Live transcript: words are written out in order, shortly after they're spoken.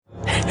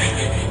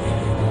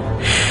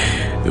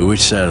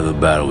Which side of the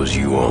battle was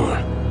you on?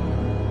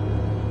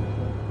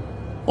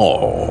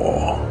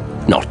 Oh,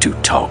 not too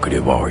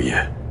talkative, are you?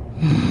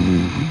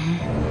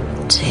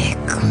 Take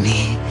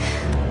me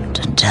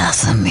to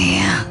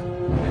Dathomir.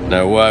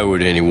 Now, why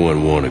would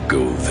anyone want to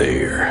go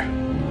there?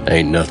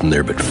 Ain't nothing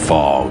there but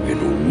fog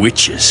and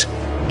witches.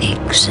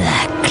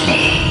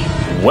 Exactly.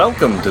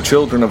 Welcome to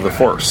Children of the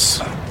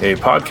Force, a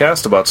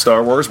podcast about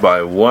Star Wars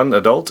by one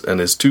adult and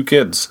his two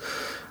kids.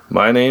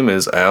 My name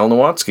is Al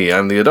Nowatzki.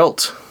 I'm the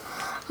adult.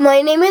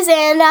 My name is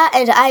Anna,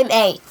 and I'm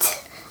 8.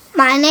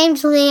 My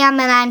name's Liam,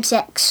 and I'm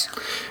 6.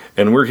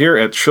 And we're here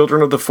at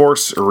Children of the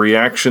Force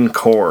Reaction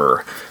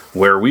Core,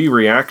 where we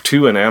react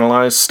to and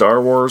analyze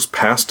Star Wars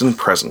past and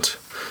present.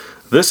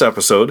 This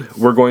episode,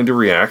 we're going to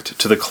react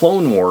to the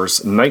Clone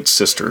Wars Night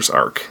Sisters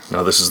arc.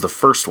 Now, this is the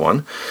first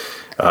one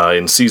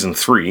in Season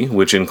 3,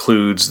 which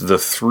includes the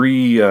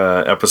 3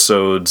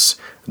 episodes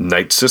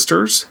Night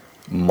Sisters,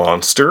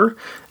 Monster,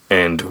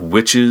 and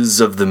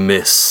Witches of the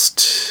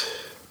Mist.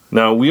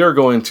 Now, we are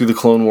going through the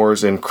Clone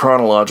Wars in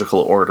chronological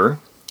order.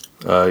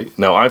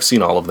 Now, I've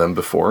seen all of them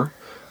before,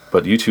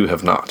 but you two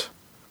have not.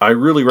 I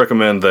really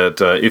recommend that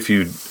if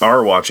you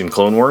are watching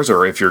Clone Wars,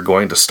 or if you're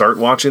going to start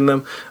watching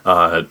them,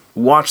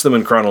 watch them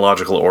in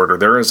chronological order.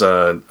 There is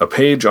a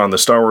page on the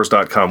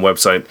StarWars.com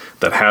website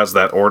that has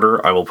that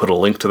order. I will put a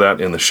link to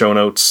that in the show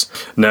notes.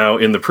 Now,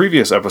 in the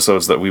previous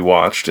episodes that we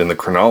watched in the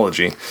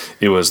chronology,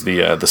 it was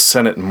the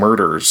Senate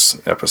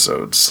Murders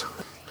episodes.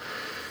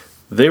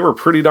 They were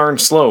pretty darn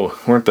slow,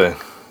 weren't they?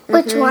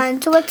 Which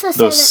ones? What's the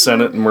Those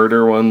Senate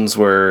murder ones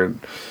where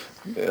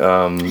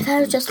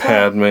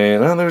Padme,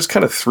 there's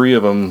kind of 3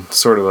 of them,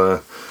 sort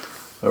of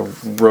a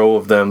row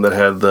of them that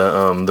had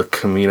the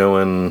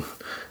Kaminoan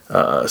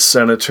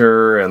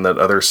senator and that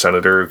other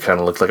senator who kind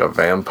of looked like a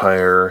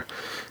vampire,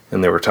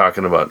 and they were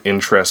talking about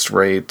interest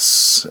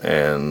rates,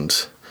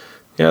 and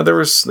there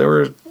were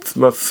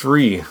about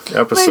 3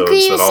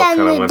 episodes that all kind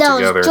of went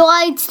together.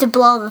 Droids to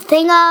blow the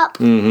thing up.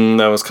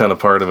 That was kind of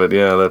part of it.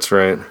 Yeah, that's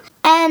right.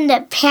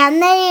 And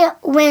Padme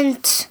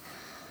went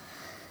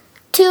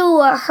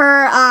to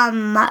her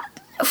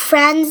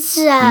friend's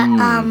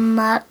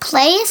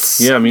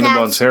place. Yeah, Mina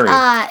Bonteri.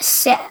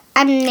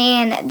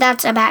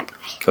 That's a bad guy.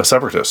 A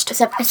separatist.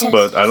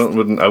 But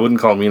I wouldn't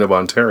call Mina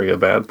Bonteri a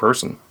bad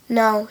person.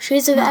 No,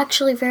 she's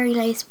actually a very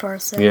nice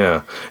person.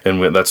 Yeah,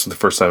 and that's the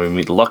first time we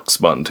meet Lux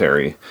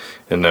Bonteri,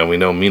 and now we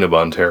know Mina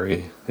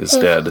Bonteri is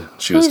dead.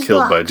 She was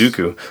killed by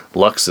Dooku.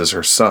 Lux is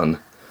her son,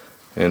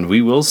 and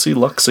we will see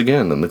Lux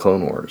again in the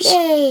Clone Wars.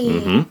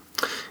 Yay!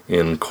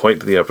 In quite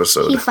the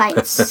episode. He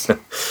fights.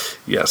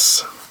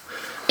 Yes.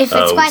 If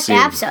it's quite the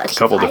episode, a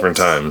couple different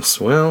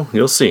times. Well,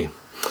 you'll see.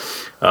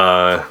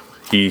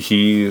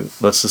 He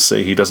let's just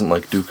say he doesn't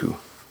like Dooku.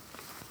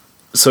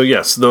 So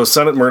yes, those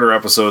Senate murder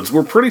episodes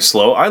were pretty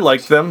slow. I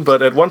liked them,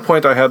 but at one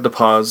point I had to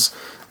pause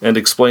and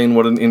explain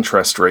what an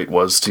interest rate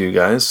was to you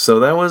guys. So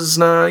that was,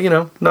 not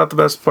the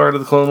best part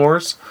of the Clone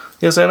Wars.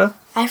 Yes, Anna?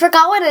 I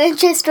forgot what an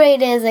interest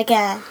rate is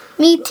again.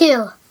 Me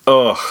too.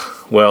 Oh,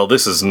 well,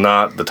 this is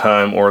not the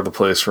time or the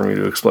place for me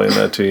to explain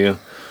that to you.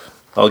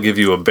 I'll give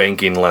you a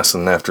banking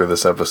lesson after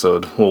this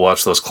episode. We'll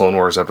watch those Clone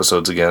Wars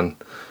episodes again,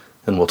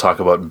 and we'll talk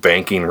about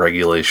banking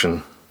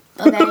regulation.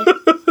 Okay.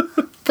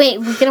 Wait,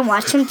 we're going to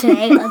watch them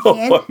today again?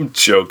 Oh, I'm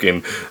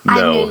joking. No.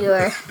 I knew you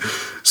were.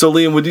 So,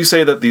 Liam, would you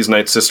say that these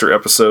Night Sister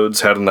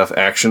episodes had enough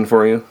action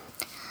for you?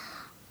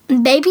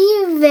 Maybe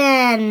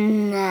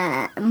even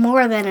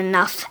more than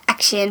enough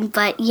action,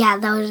 but yeah,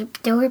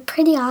 they were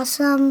pretty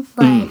awesome,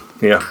 but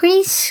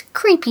pretty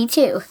creepy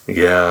too.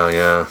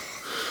 Yeah.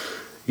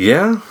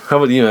 How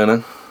about you,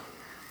 Anna?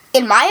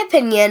 In my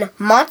opinion,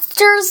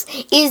 Monsters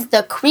is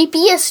the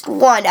creepiest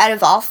one out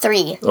of all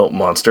 3. Oh,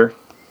 Monster?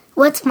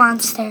 What's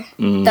Monster?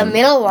 The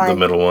middle one. The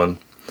middle one.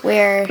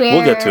 Where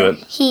we'll get to it.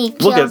 He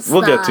kills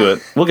We'll get to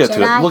it. We'll get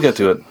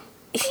to it.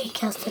 He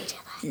kills the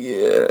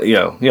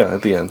Jedi. Yeah,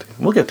 at the end.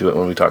 We'll get to it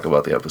when we talk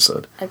about the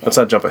episode. Okay. Let's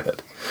not jump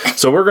ahead.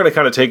 So we're going to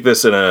kind of take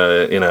this in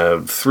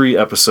a 3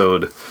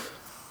 episode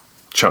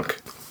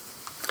chunk.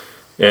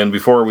 And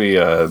before we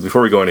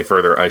go any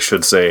further, I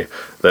should say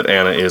that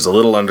Anna is a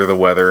little under the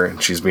weather,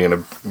 and she's being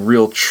a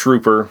real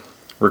trooper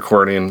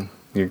recording.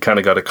 You kind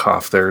of got a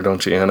cough there,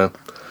 don't you, Anna?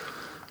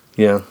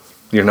 Yeah,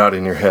 you're not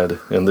in your head,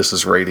 and this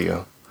is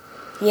radio.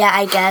 Yeah,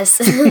 I guess.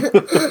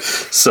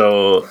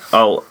 So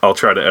I'll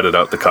try to edit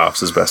out the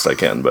coughs as best I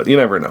can, but you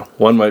never know.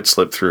 One might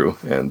slip through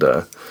and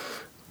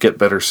get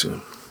better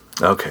soon.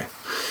 Okay,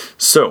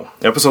 so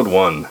episode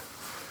 1,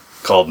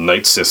 called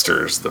Night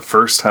Sisters, the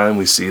first time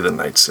we see the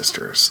Night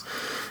Sisters.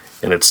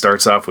 And it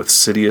starts off with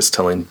Sidious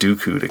telling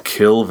Dooku to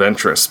kill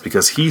Ventress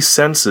because he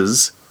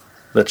senses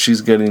that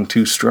she's getting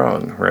too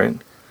strong, right?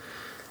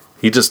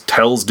 He just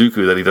tells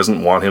Dooku that he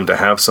doesn't want him to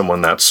have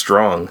someone that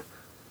strong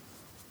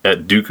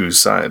at Dooku's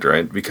side,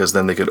 right? Because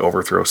then they could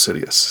overthrow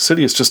Sidious.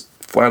 Sidious just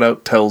flat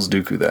out tells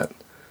Dooku that.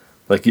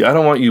 Like, I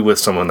don't want you with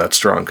someone that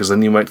strong, because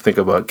then you might think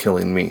about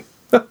killing me.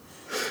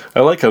 I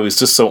like how he's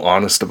just so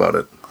honest about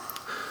it.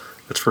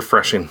 It's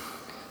refreshing.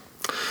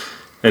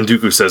 And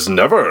Dooku says,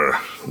 "Never.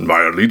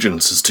 My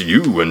allegiance is to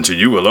you and to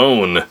you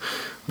alone.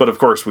 But of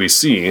course we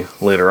see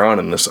later on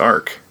in this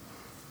arc,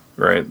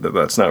 right, that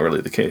that's not really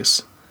the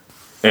case.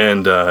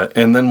 And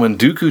then when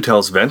Dooku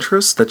tells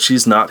Ventress that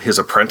she's not his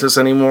apprentice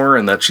anymore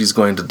and that she's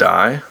going to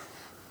die,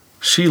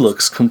 she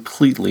looks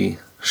completely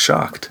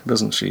shocked,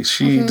 doesn't she?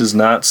 She does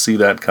not see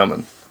that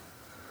coming.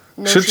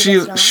 No,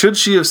 Should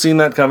she have seen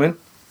that coming?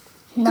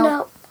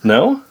 No.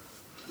 No?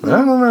 I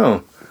don't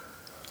know.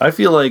 I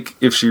feel like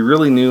if she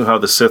really knew how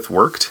the Sith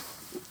worked,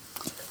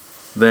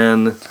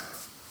 then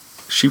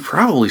she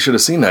probably should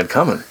have seen that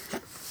coming.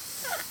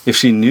 If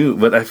she knew,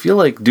 but I feel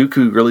like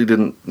Dooku really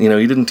didn't, he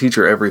didn't teach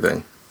her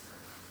everything.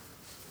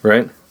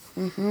 Right?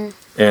 Mm-hmm.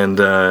 And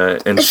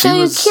so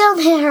you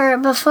killed her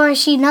before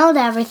she knowed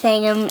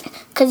everything, and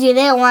because you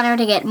didn't want her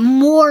to get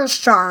more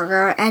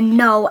stronger and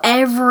know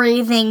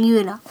everything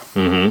you know.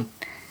 Mm-hmm.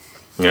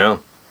 Yeah.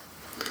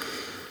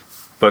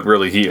 But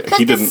really, he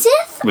didn't.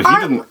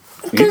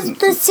 Because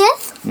the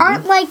Sith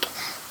aren't like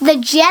the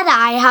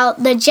Jedi. How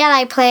the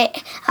Jedi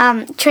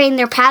train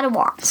their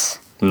Padawans.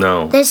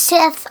 No. The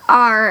Sith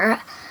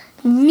are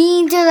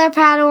mean to their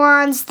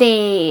Padawans.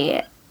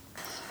 They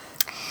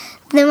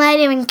might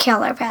even kill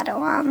their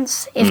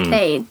Padawans. If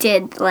they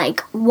did,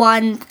 like,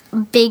 one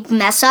big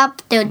mess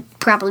up, they would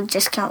probably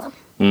just kill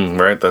them.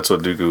 Right, that's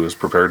what Dooku is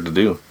prepared to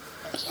do,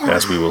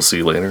 as we will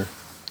see later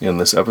in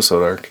this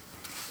episode arc.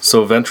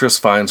 So Ventress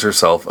finds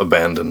herself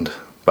abandoned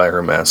by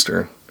her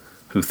master,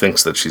 who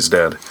thinks that she's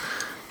dead.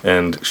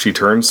 And she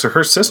turns to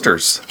her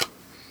sisters.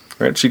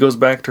 Right, she goes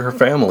back to her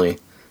family,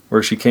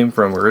 where she came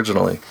from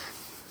originally.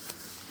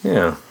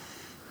 Yeah.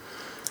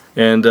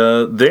 And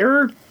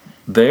they're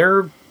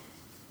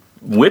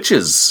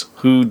witches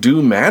who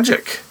do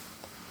magic.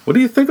 What do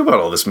you think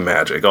about all this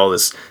magic? All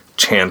this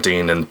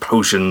chanting and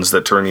potions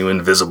that turn you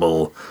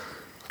invisible?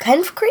 Kind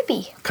of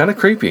creepy. Kind of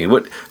creepy.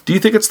 What do you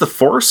think it's the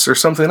Force or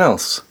something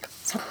else?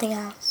 Something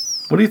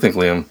else. What do you think,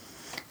 Liam?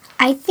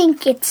 I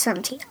think it's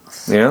something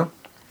else. Yeah?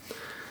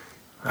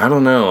 I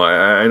don't know.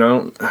 I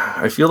don't...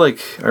 I feel like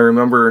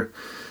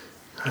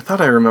I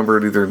thought I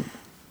remembered either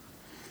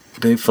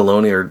Dave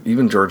Filoni or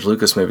even George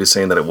Lucas maybe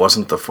saying that it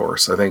wasn't the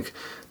Force. I think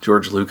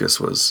George Lucas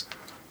was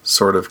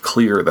sort of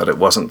clear that it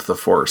wasn't the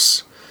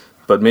Force.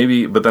 But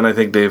then I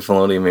think Dave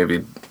Filoni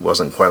maybe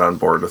wasn't quite on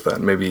board with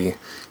that. Maybe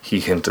he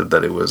hinted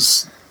that it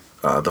was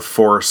the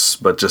Force,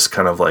 but just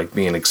kind of like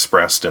being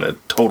expressed in a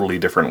totally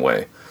different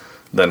way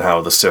than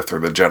how the Sith or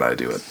the Jedi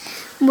do it.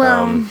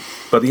 Well,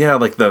 but yeah,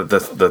 like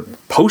the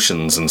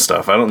potions and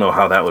stuff, I don't know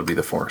how that would be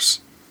the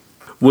Force.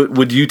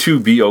 Would you two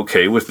be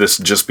okay with this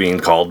just being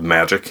called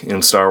magic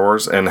in Star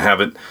Wars and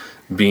have it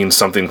being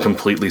something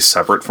completely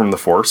separate from the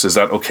Force? Is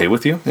that okay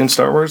with you in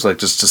Star Wars? Like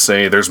just to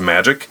say there's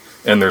magic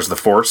and there's the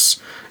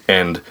Force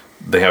and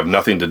they have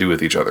nothing to do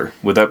with each other.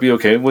 Would that be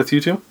okay with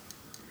you two?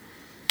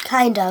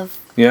 Kind of.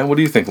 Yeah, what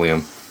do you think,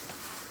 Liam?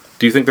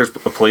 Do you think there's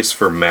a place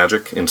for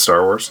magic in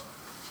Star Wars?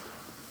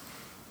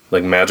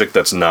 Like magic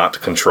that's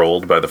not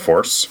controlled by the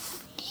Force?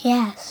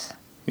 yes.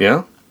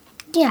 Yeah?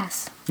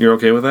 Yes. You're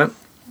okay with that?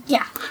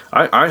 Yeah.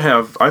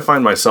 I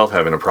find myself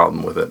having a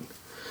problem with it.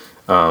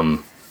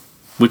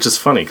 Which is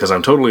funny because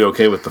I'm totally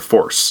okay with the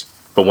Force,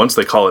 but once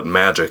they call it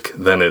magic,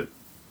 then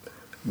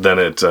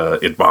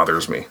it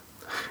bothers me,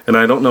 and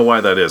I don't know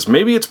why that is.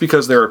 Maybe it's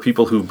because there are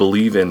people who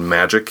believe in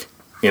magic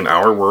in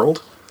our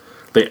world.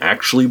 They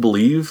actually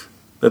believe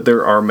that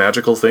there are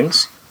magical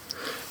things,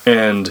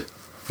 and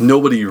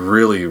nobody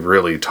really,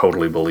 really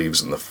totally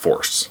believes in the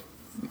Force.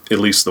 At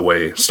least the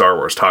way Star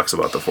Wars talks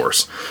about the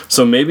Force.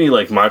 So maybe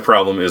like my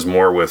problem is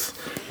more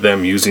with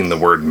them using the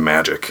word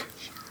magic.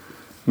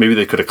 Maybe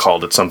they could have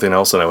called it something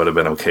else and I would have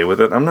been okay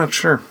with it. I'm not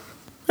sure.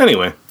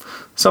 Anyway,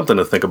 something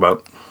to think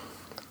about.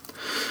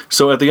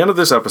 So at the end of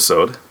this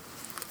episode,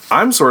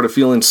 I'm sort of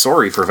feeling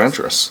sorry for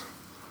Ventress.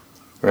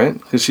 Right?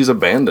 Because she's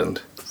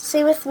abandoned.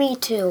 Same with me,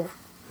 too.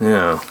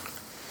 Yeah.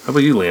 How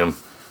about you, Liam?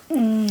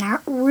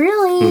 Not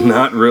really.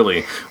 Not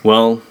really.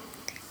 Well,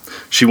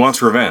 she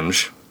wants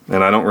revenge,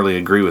 and I don't really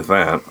agree with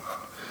that.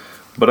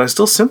 But I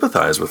still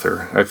sympathize with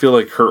her. I feel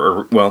like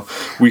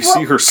we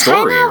see her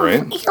story,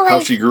 right? Like, how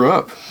she grew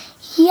up.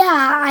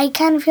 Yeah, I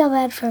kind of feel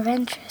bad for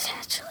Ventress,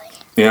 actually.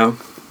 Yeah?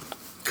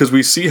 Because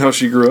we see how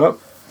she grew up.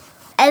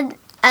 And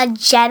a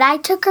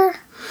Jedi took her?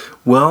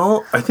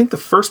 Well, I think the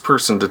first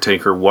person to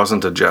take her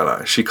wasn't a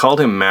Jedi. She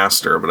called him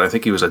Master, but I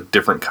think he was a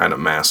different kind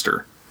of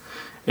Master.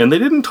 And they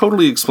didn't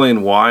totally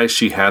explain why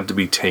she had to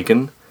be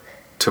taken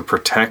to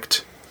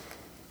protect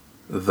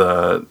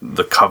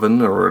the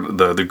coven or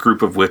the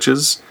group of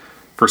witches.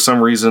 For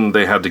some reason,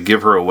 they had to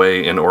give her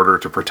away in order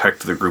to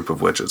protect the group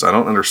of witches. I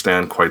don't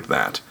understand quite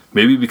that.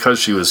 Maybe because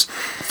she was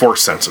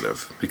Force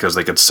sensitive, because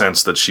they could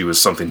sense that she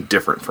was something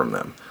different from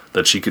them,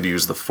 that she could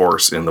use the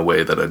Force in the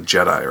way that a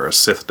Jedi or a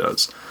Sith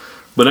does.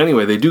 But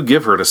anyway, they do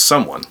give her to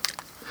someone.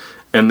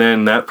 And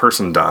then that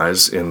person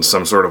dies in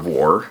some sort of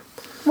war.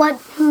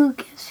 Who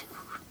gives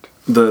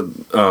who?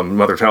 The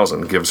Mother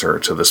Talzin gives her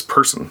to this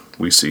person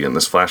we see in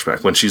this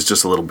flashback when she's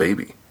just a little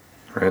baby,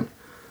 right?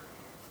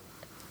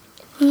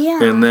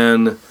 Yeah. And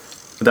then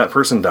that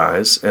person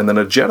dies, and then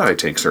a Jedi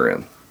takes her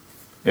in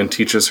and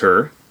teaches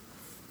her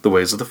the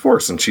ways of the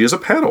Force, and she is a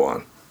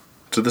Padawan.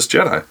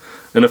 Jedi.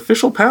 An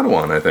official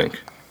Padawan, I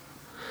think.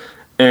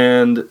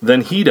 And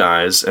then he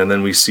dies, and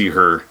then we see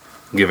her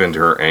give in to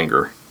her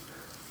anger.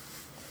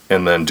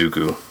 And then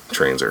Dooku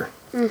trains her.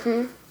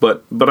 Mm-hmm.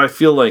 But I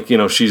feel like, you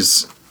know, she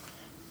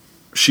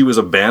was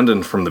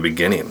abandoned from the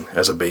beginning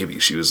as a baby.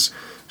 She was,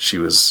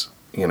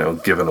 you know,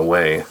 given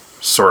away,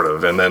 sort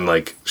of. And then,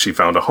 like, she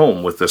found a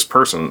home with this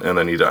person, and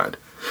then he died.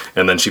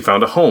 And then she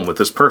found a home with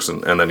this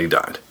person, and then he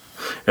died.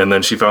 And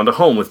then she found a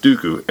home with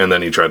Dooku, and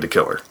then he tried to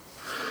kill her.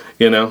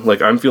 You know,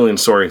 like, I'm feeling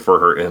sorry for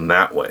her in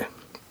that way.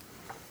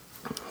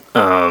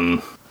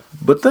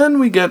 But then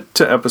we get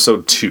to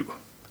episode 2.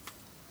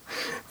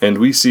 And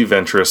we see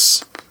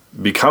Ventress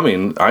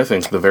becoming, I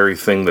think, the very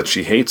thing that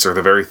she hates, or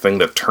the very thing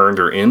that turned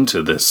her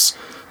into this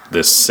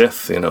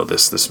Sith, you know,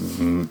 this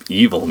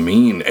evil,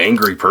 mean,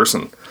 angry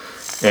person.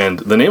 And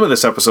the name of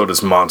this episode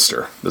is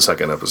Monster, the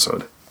second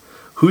episode.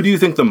 Who do you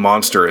think the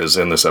monster is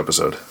in this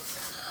episode?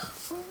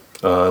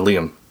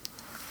 Liam.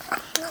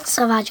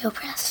 Savage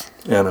Opress.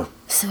 Anna.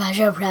 Savage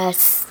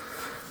Opress.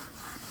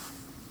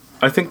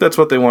 I think that's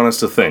what they want us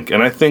to think.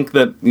 And I think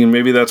that, you know,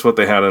 maybe that's what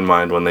they had in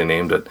mind when they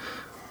named it.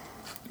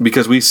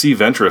 Because we see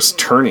Ventress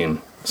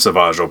turning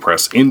Savage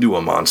Opress into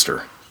a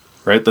monster.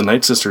 Right? The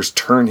Night Sisters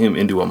turn him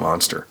into a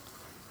monster.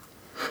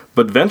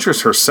 But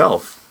Ventress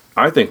herself,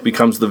 I think,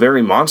 becomes the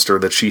very monster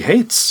that she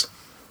hates.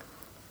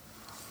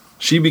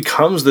 She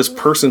becomes this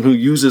person who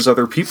uses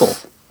other people.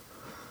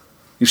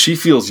 She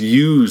feels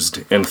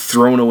used and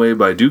thrown away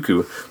by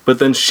Dooku, but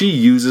then she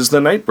uses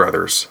the Night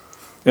Brothers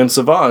and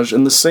Savage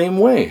in the same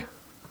way.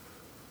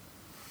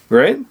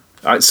 Right?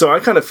 So I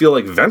kind of feel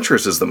like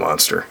Ventress is the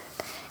monster.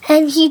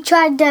 And he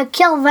tried to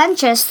kill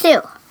Ventress,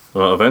 too.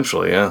 Well,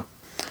 eventually, yeah.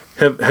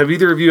 Have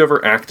either of you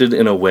ever acted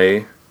in a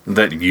way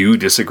that you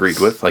disagreed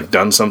with? Like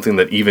done something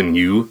that even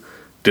you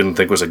didn't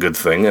think was a good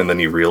thing, and then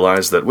you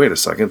realized that, wait a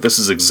second, this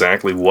is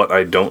exactly what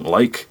I don't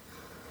like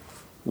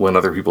when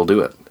other people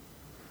do it.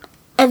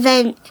 And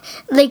then,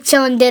 like,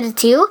 someone did it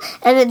too,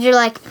 and then you're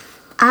like,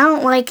 I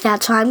don't like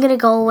that, so I'm going to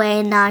go away,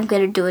 and now I'm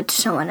going to do it to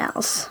someone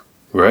else.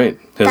 Right.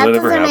 Has that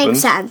ever happened?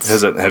 Make sense.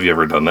 Have you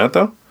ever done that,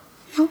 though?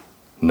 No.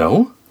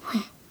 No?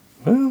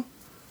 Well,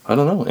 I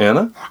don't know.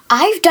 Anna?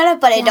 I've done it,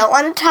 but I don't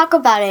want to talk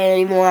about it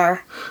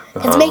anymore.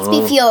 It makes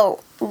me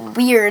feel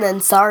weird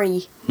and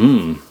sorry.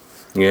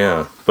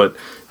 Yeah, but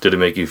did it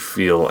make you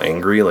feel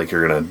angry, like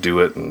you're gonna do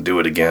it and do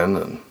it again?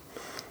 And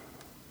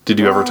did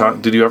you ever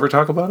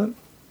talk about it?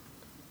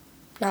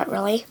 Not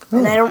really,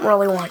 and I don't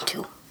really want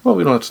to. Well,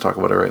 we don't have to talk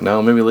about it right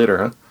now. Maybe later,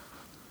 huh?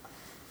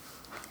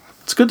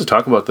 It's good to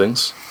talk about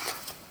things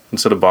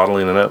instead of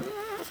bottling it up,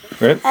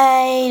 right?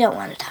 I don't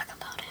want to talk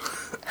about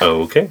it.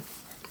 Okay.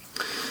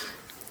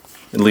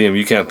 And Liam,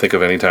 you can't think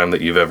of any time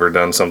that you've ever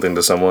done something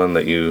to someone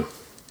that you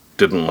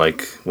didn't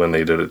like when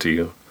they did it to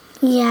you?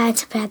 Yeah,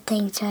 it's a bad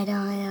thing, so I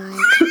don't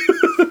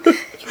like.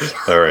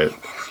 All right.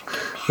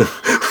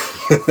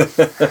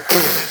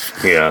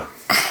 Yeah.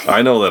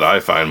 I know that I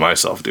find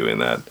myself doing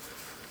that.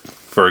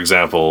 For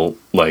example,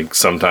 like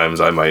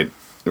sometimes I might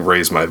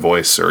raise my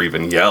voice or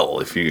even yell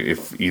if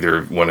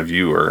either one of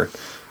you are,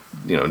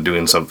 you know,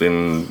 doing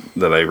something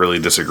that I really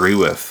disagree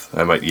with.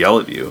 I might yell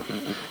at you,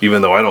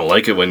 even though I don't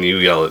like it when you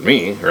yell at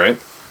me, right?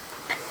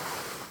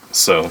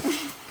 So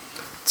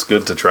it's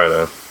good to try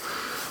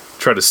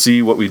to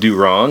see what we do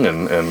wrong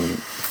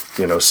and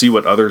you know, see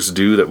what others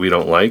do that we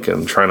don't like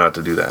and try not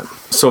to do that.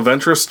 So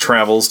Ventress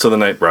travels to the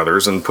Night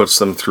Brothers and puts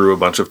them through a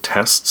bunch of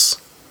tests.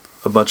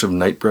 A bunch of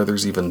Night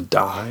Brothers even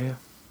die.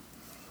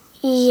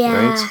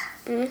 Yeah. Right?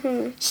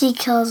 Mm-hmm. She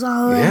kills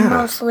all of them,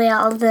 mostly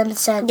all of them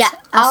except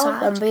all Asajj. of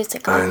them,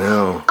 basically. I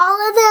know.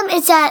 All of them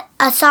except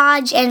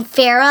Asajj and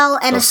Farrell,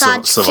 and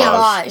Asajj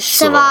kills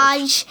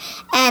Savage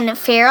and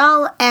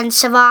Farrell, and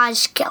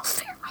Savage kills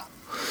Farrell.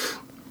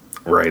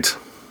 Right.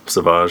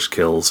 Savage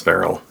kills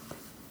Farrell.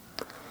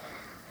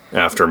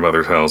 After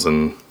Mother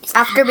Talzin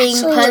After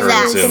being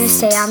possessed. Gonna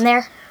stay on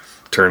there.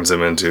 turns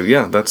him into...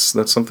 Yeah, that's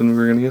something we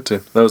were going to get to.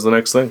 That was the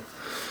next thing.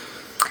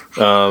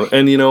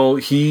 And, you know,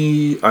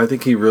 I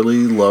think he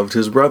really loved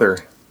his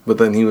brother, but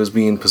then he was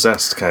being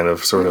possessed, kind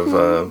of, sort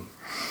of...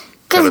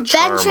 Because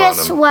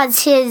Ventress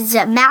was his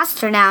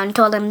master now and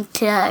told him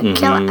to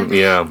kill him.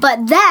 Yeah.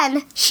 But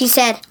then she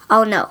said,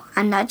 oh no,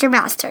 I'm not your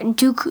master.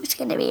 Dooku's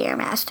going to be your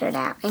master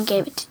now, and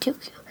gave it to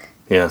Dooku.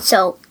 Yeah.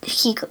 So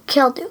he could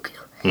kill Dooku.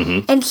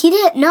 Mm-hmm. And he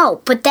didn't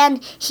know, but then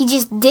he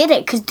just did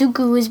it because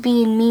Dooku was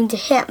being mean to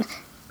him.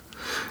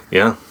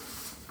 Yeah.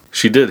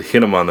 She did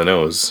hit him on the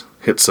nose,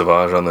 hit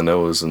Savage on the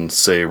nose and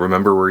say,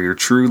 remember where your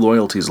true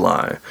loyalties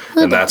lie.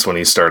 And that's when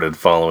he started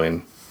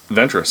following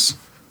Ventress.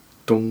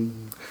 Dong.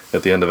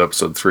 At the end of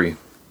episode 3.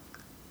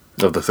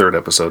 Of the third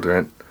episode,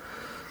 right?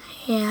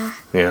 Yeah.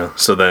 Yeah.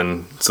 So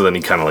then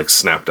he kind of like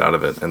snapped out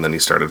of it and then he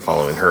started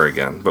following her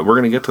again. But we're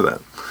going to get to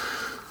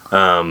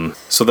that.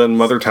 So then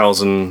Mother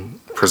Talzin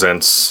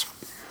presents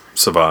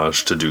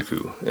Savage to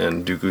Dooku,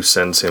 and Dooku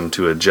sends him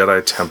to a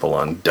Jedi temple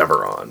on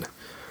Deveron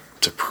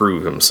to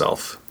prove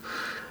himself.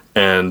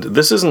 And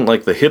this isn't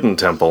like the hidden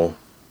temple,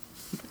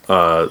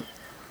 like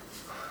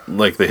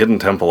the hidden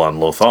temple on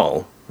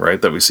Lothal,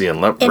 right, that we see in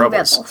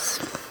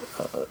Rebels.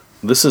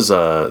 this is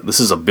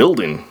a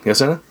building.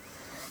 Yes, Anna?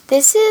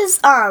 This is,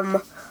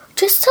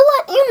 just to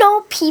let you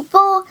know,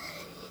 people,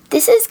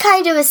 this is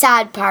kind of a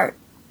sad part.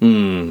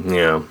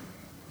 Yeah.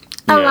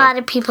 A lot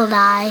of people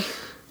die.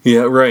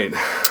 Yeah, right.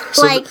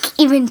 So like,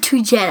 even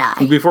 2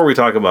 Jedi. before we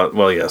talk about,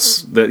 well,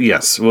 yes.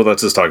 Well,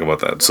 let's just talk about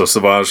that. So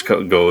Savage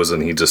goes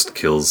and he just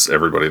kills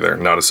everybody there.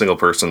 Not a single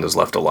person is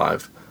left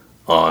alive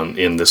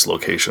in this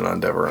location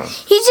on Deveron.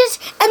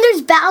 And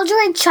there's battle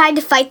droids trying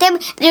to fight them.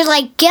 They're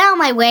like, get out of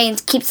my way,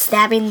 and keep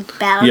stabbing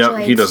battle droids.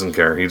 Yeah, he doesn't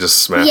care. He just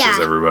smashes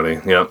everybody.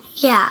 Yep.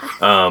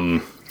 Yeah.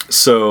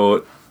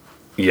 So,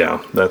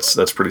 yeah,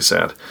 that's pretty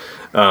sad.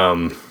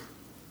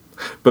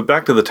 But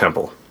back to the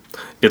temple.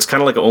 It's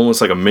kind of like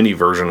almost like a mini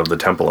version of the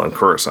temple on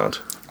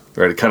Coruscant,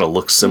 right? It kind of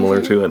looks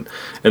similar to it,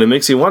 and it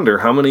makes you wonder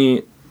how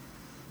many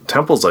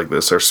temples like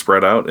this are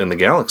spread out in the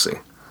galaxy.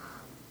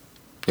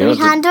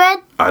 300?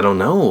 I don't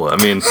know. I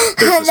mean,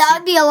 That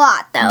would be a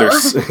lot, though.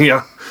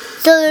 yeah.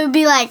 So there would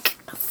be like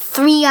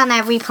 3 on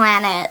every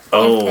planet.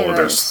 Oh,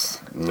 there's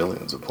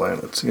millions of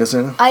planets. Yes,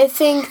 Anna? I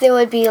think there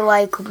would be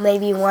like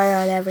maybe 1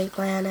 on every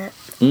planet.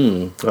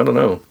 I don't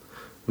know.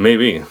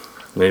 Maybe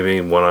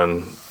one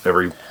on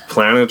every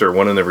planet, or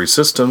one in every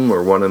system,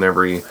 or one in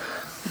every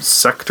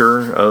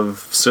sector of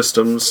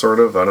systems, sort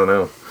of. I don't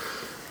know.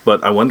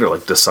 But I wonder,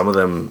 like, do some of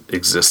them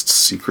exist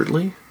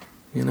secretly?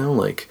 You know,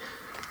 like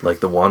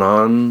the one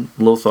on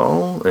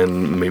Lothal,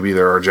 and maybe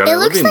there are Jedi It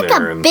looks living like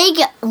there. a big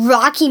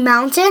rocky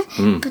mountain,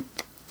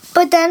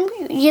 but then,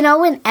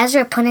 when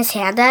Ezra put his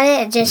hand on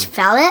it and just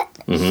felt it,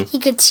 he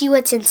could see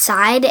what's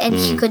inside, and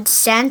he could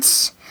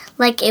sense,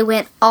 like, it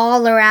went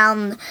all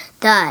around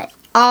the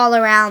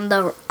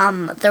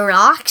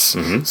rocks,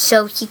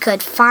 so he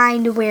could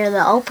find where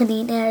the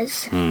opening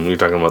is. You're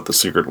talking about the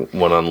secret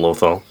one on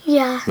Lothal?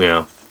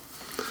 Yeah.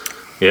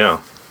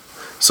 Yeah.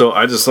 So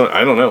I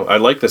don't know. I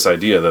like this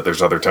idea that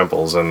there's other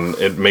temples, and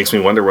it makes me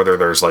wonder whether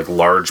there's like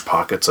large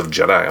pockets of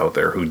Jedi out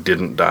there who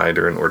didn't die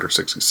during Order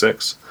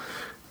 66.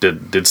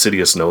 Did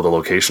Sidious know the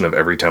location of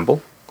every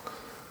temple?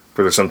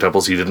 Were there some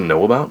temples he didn't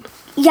know about?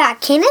 Yeah,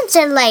 Kanan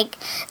said, like,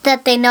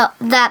 that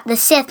the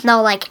Sith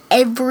know, like,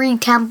 every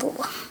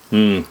temple.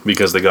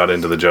 Because they got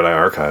into the Jedi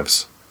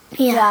archives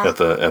Yeah. at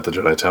the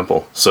Jedi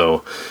Temple.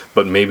 So,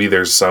 but maybe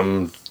there's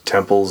some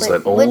temples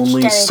that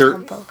only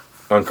certain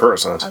on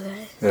Coruscant.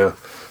 Okay. Yeah.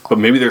 But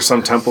maybe there's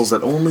some temples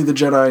that only the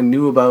Jedi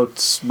knew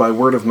about by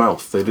word of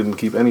mouth. They didn't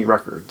keep any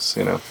records,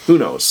 Who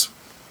knows?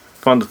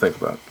 Fun to think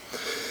about.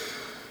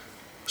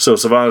 So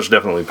Savage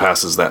definitely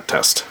passes that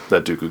test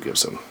that Dooku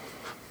gives him.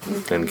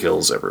 And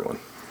kills everyone.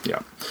 Yeah.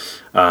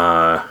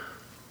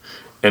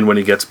 And when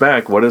he gets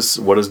back, what does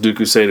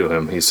Dooku say to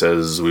him? He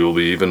says, "We will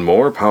be even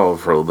more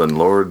powerful than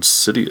Lord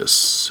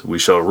Sidious. We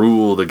shall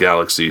rule the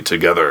galaxy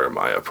together,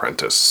 my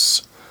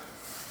apprentice."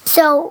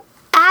 So,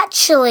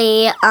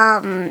 actually,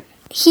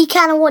 he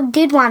kind of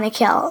did want to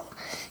kill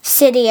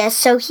Sidious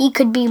so he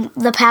could be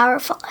the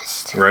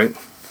powerfulest.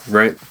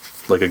 Right.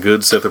 Like a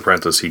good Sith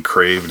apprentice, he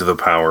craved the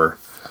power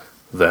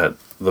that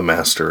the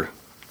master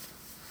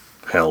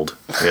held.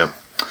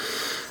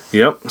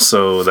 Yep.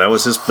 So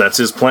that's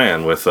his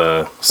plan with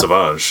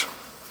Savage,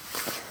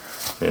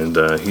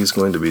 and he's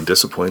going to be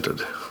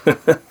disappointed.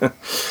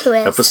 Who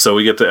is? So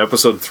we get to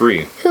episode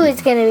 3. Who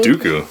is going to be?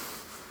 Dooku.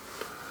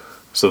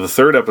 So the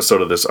third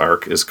episode of this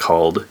arc is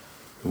called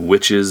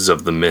Witches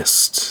of the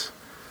Mist,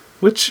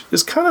 which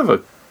is kind of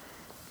a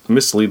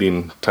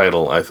misleading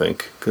title, I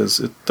think, because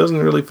it doesn't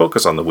really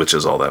focus on the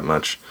witches all that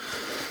much.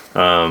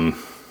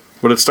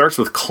 But it starts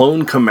with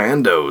clone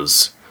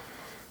commandos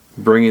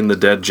bringing the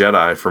dead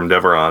Jedi from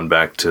Deveron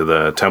back to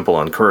the temple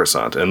on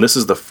Coruscant. And this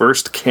is the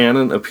first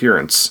canon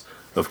appearance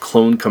of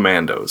clone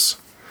commandos.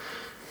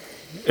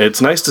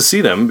 It's nice to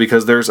see them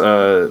because there's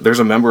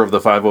a member of the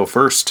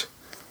 501st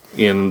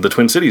in the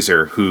Twin Cities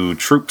here who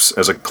troops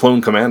as a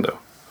clone commando.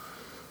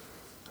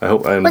 I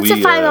hope. And What's the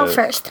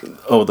 501st?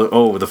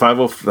 The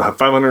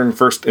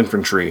 501st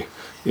Infantry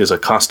is a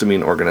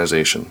costuming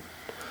organization.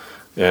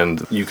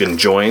 And you can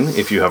join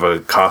if you have a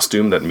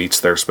costume that meets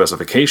their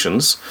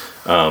specifications.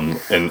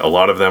 And a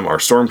lot of them are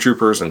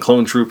stormtroopers and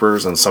clone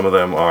troopers, and some of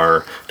them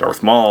are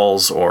Darth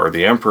Mauls or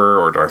the Emperor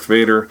or Darth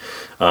Vader.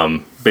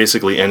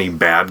 Basically, any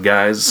bad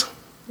guys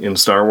in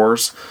Star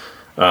Wars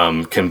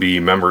can be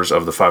members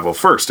of the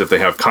 501st if they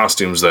have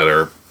costumes that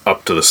are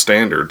up to the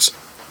standards.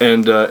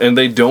 And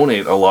they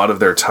donate a lot of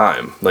their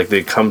time. Like,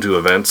 they come to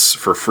events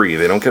for free.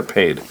 They don't get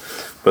paid.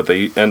 But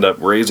they end up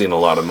raising a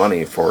lot of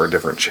money for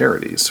different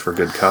charities, for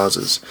good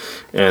causes.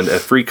 And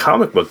at Free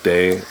Comic Book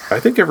Day,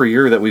 I think every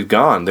year that we've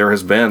gone, there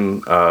has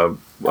been a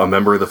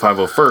member of the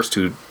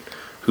 501st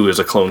who is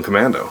a clone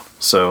commando.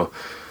 So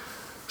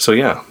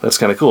yeah, that's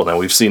kind of cool. Now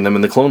we've seen them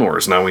in the Clone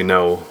Wars. Now we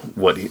know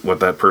what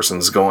that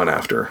person's going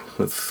after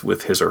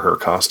with his or her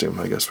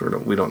costume. I guess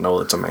we don't know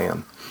it's a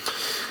man.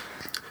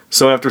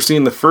 So after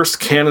seeing the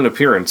first canon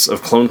appearance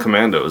of clone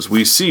commandos,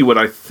 we see what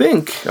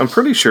I'm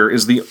pretty sure,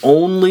 is the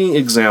only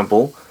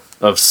example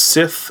of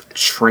Sith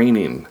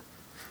training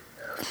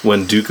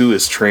when Dooku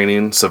is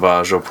training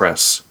Savage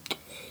Opress.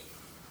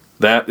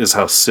 That is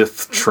how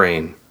Sith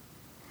train.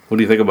 What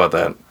do you think about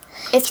that?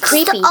 It's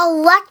creepy.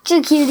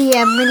 Electrocuting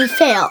him when he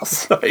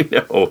fails. I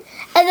know.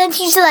 And then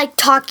he's like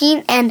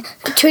talking and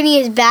turning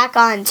his back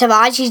on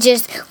Savage. He's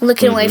just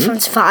looking away from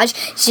Savage.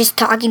 He's just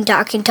talking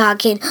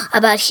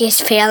about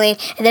his failing,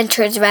 and then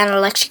turns around and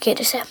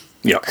electrocutes him.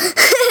 Yeah.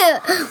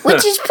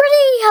 Which is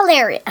pretty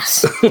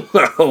hilarious.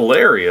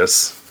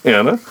 Hilarious.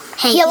 Anna?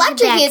 Hey, He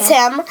electrocutes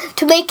him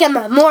to make him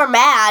more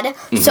mad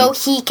so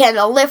he can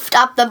lift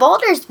up the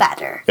boulders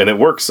better. And it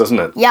works, doesn't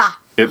it? Yeah.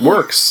 It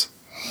works.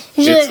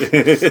 But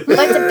it's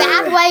a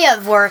bad way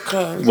of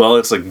working. Well,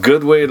 it's a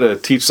good way to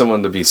teach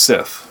someone to be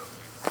Sith,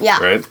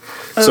 Yeah. right?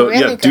 So, really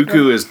yeah, good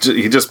Dooku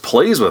he just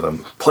plays with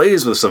him,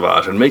 plays with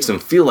Savage, and makes him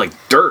feel like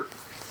dirt.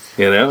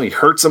 You know, he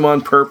hurts him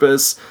on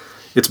purpose.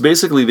 It's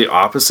basically the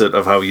opposite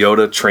of how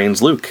Yoda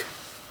trains Luke,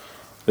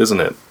 isn't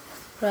it?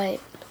 Right.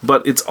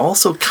 But it's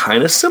also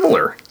kind of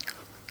similar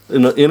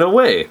in a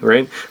way,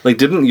 right? Like,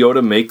 didn't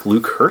Yoda make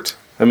Luke hurt?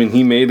 I mean,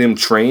 he made him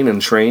train,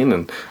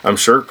 and I'm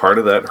sure part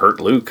of that hurt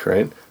Luke,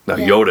 right? Now,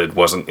 Yoda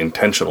wasn't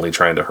intentionally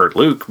trying to hurt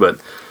Luke,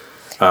 but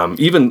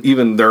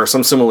even there are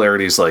some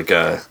similarities, like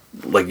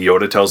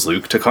Yoda tells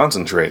Luke to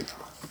concentrate,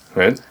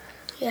 right?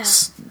 Yeah.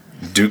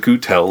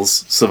 Dooku tells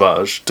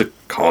Savage to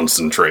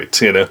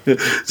concentrate, you know?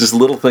 Just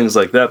little things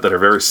like that are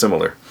very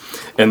similar.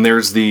 And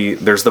there's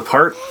the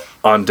part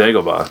on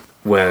Dagobah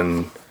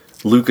when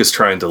Luke is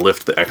trying to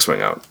lift the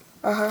X-Wing out.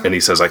 And he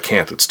says, I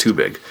can't, it's too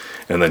big.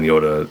 And then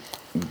Yoda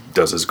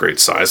does his great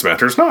size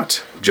matters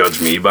not.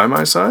 Judge me by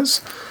my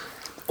size.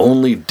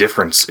 Only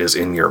difference is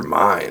in your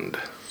mind.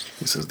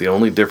 He says, the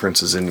only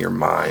difference is in your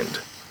mind.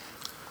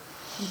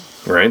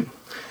 Right?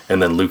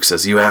 And then Luke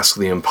says, you ask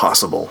the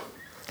impossible.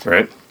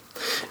 Right?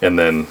 And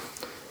then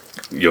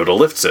Yoda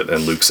lifts it,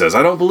 and Luke says,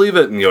 I don't believe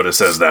it. And Yoda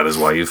says, that is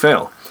why you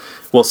fail.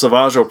 Well,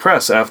 Savage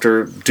Opress,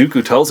 after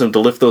Dooku tells him to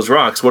lift those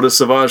rocks, what does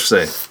Savage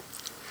say?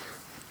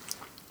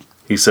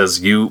 He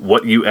says,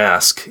 what you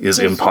ask is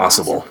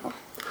impossible.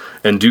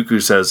 And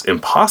Dooku says,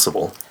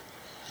 impossible?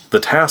 The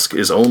task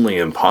is only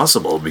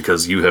impossible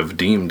because you have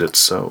deemed it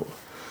so.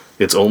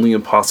 It's only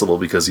impossible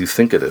because you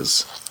think it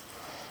is.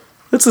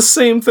 It's the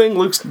same thing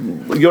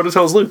Yoda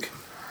tells Luke.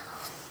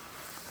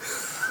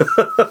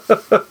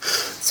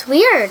 It's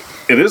weird.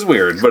 It is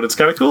weird, but it's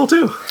kind of cool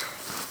too.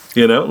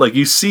 You know, like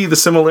you see the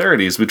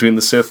similarities between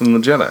the Sith and the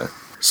Jedi.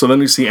 So then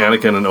we see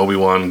Anakin and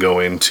Obi-Wan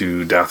going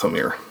to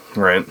Dathomir,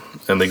 right?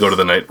 And they go to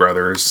the Night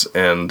Brothers,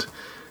 and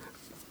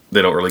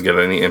they don't really get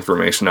any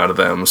information out of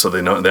them, so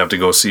they have to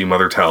go see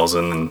Mother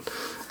Talzin,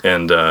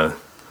 and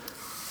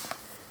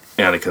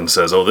Anakin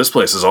says, oh, this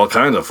place is all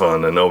kinds of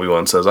fun, and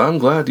Obi-Wan says, I'm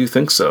glad you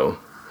think so.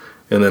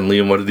 And then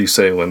Liam, what did he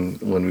say when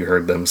we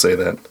heard them say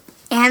that?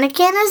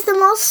 Anakin is the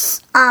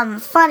most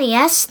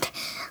funniest.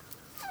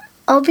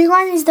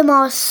 Obi-Wan is the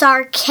most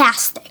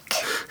sarcastic.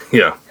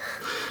 Yeah.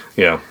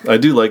 I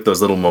do like those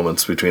little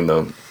moments between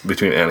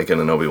Anakin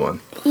and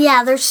Obi-Wan.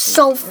 Yeah, they're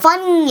so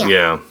funny.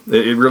 Yeah,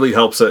 it really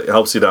helps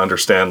you to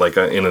understand, like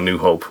in A New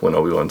Hope, when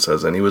Obi-Wan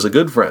says, and he was a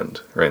good friend,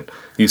 right?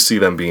 You see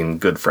them being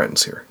good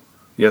friends here.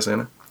 Yes,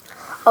 Anna?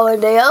 Oh,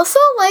 and I also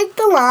like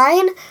the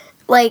line,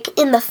 like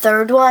in the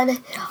third one,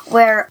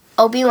 where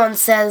Obi-Wan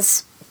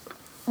says,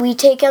 we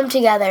take them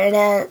together,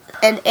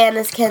 and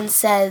Anakin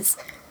says,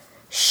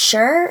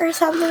 sure, or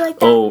something like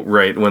that. Oh,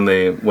 right, when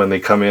they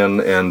come in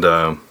and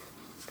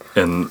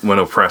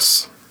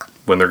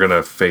when they're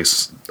gonna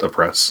face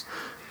Oppress,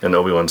 and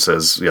Obi-Wan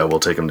says, yeah, we'll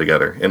take them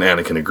together, and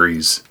Anakin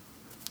agrees.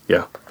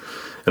 Yeah.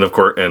 And of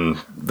course, and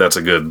that's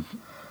a good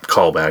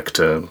callback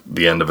to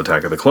the end of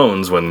Attack of the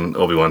Clones when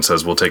Obi-Wan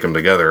says, we'll take them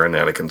together, and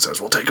Anakin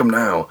says, we'll take them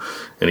now.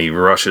 And he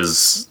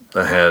rushes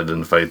ahead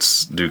and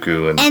fights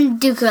Dooku, and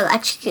Dooku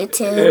electrocutes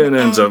him and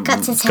ends up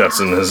cuts his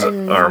cutting his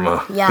arm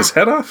off. yeah. His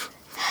head off?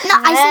 No,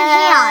 I said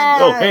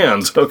hand. Oh,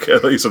 hands. Okay, I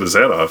thought you said his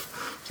head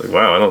off. It's like,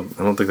 wow, I don't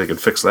think they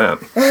could fix that.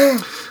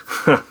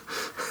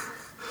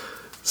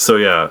 So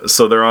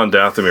they're on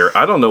Dathomir.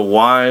 I don't know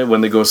why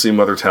when they go see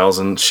Mother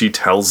Talzin, she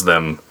tells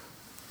them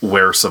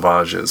where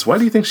Savage is. Why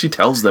do you think she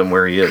tells them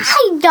where he is?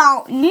 I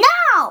don't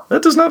know.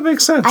 That does not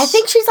make sense. I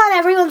think she's on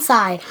everyone's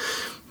side.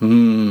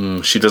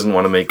 She doesn't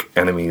want to make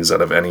enemies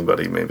out of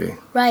anybody, maybe.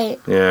 Right.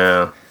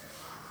 Yeah.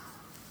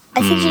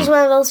 I think she's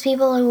one of those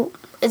people who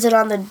is it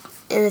on the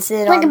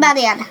Like a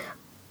bounty hunter.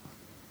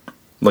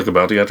 Like a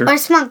bounty hunter? Or a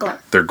smuggler.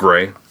 They're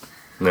gray.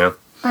 Yeah. Or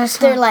a They're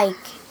smuggler. like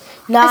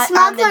not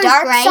on the smuggler's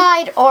dark gray.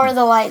 side or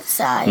the light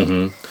side.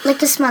 Mm-hmm.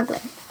 Like a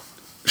smuggler.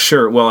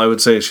 Sure. Well, I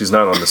would say she's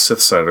not on the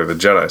Sith side or the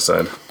Jedi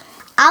side.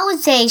 I would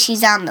say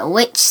she's on the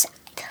witch side.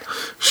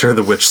 Sure,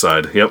 the witch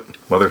side. Yep.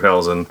 Mother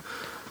Talzin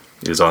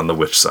is on the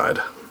witch side.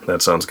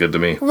 That sounds good to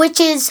me. Which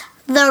is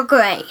the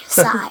gray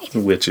side.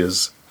 Which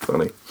is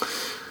funny.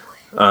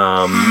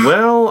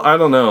 Well, I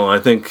don't know. I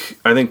think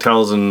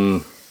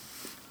Talzin.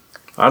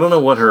 I don't know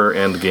what her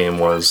end game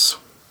was.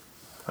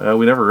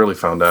 We never really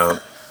found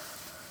out.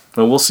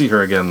 Well, we'll see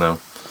her again, though.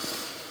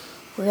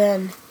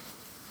 Then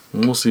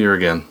We'll see her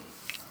again.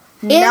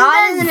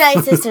 not in the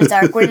Night Sisters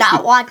arc. We're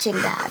not watching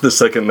that. The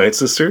second Night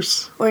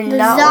Sisters We're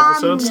not.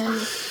 episodes.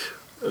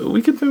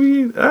 We could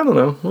maybe. I don't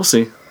know. We'll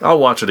see. I'll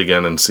watch it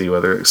again and see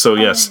whether... So,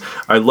 yes,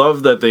 I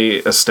love that they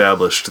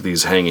established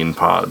these hanging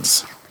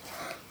pods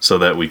so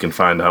that we can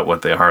find out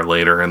what they are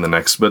later in the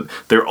next... But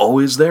they're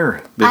always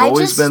there. They've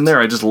always been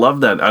there. I just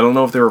love that. I don't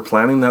know if they were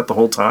planning that the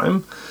whole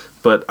time,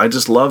 but I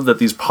just love that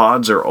these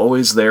pods are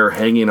always there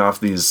hanging off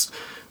these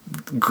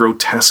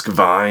grotesque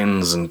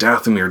vines, and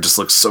Dathomir just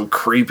looks so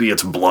creepy.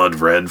 It's blood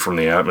red from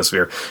the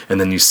atmosphere,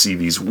 and then you see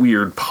these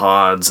weird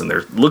pods, and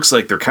looks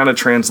like they're kind of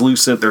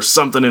translucent. There's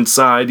something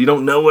inside. You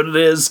don't know what it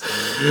is,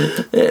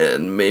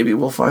 and maybe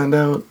we'll find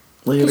out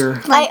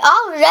later. I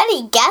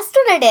already guessed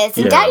what it is,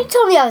 and Daddy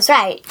told me I was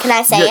right. Can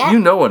I say it? You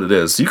know what it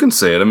is. You can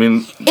say it. I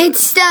mean,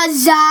 It's the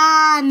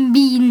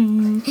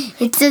zombie.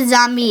 It's the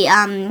zombie.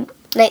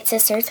 Night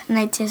Sisters.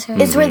 Night Sisters.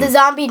 It's where the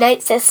zombie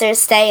Night Sisters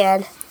stay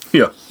in.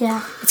 yeah.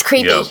 Yeah. It's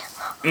creepy.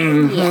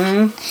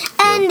 Yeah.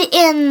 And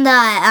in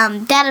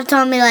the Dad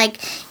told me like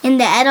in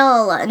the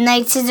Edel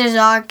Night Sisters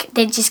arc,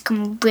 they just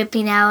come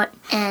ripping out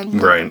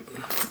and Right.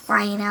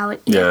 flying out.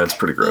 Yeah, it's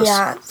pretty gross.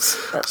 Yeah.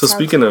 So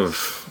speaking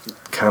of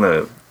kind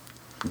of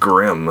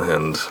grim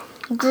and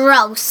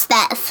Gross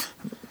stuff.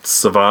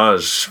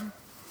 Savage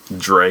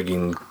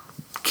dragging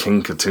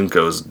King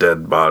Katunko's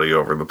dead body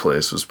over the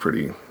place was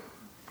pretty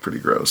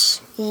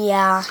gross.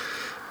 Yeah.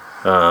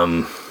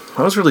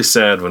 I was really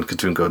sad when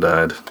Katunko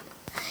died.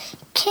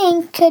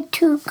 King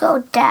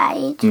Katuko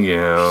died.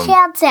 Yeah.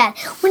 Sad.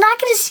 We're not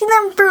going to see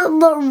them for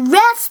the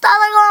rest of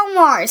the Clone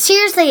Wars.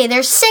 Seriously,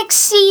 there's 6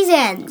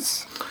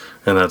 seasons.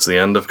 And that's the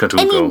end of And he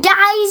Katunko.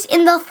 dies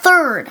in the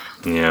 3rd.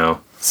 Yeah.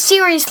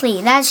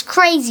 Seriously, that's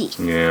crazy.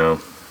 Yeah.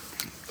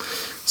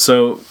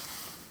 So,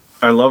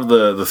 I love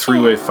the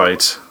three-way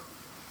fight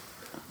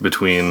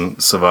between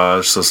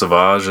Savage. So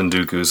Savage and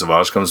Dooku.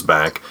 Savage comes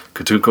back.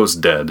 Katunko's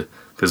dead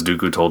because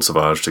Dooku told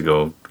Savage to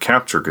go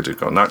capture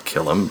Katunko. Not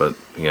kill him, but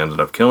he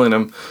ended up killing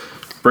him.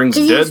 Brings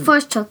Because he was dead...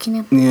 force choking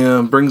him.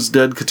 Yeah, brings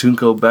dead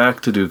Katunko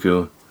back to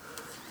Dooku.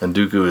 And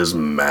Dooku is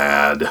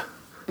mad.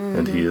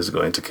 And he is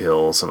going to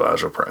kill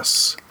Savage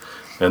Opress.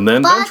 And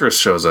then But- Ventress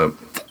shows up.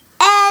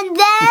 And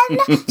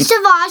then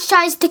Savage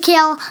tries to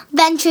kill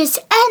Ventress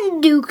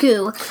and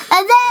Dooku.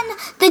 And then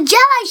the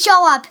Jedi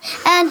show up,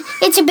 and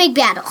it's a big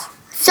battle.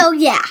 So,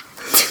 yeah.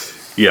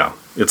 Yeah,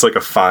 it's like a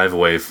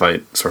 5-way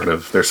fight, sort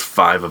of. There's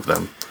 5 of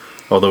them.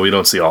 Although we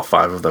don't see all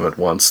 5 of them at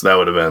once. That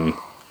would have been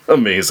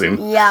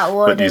amazing. Yeah, it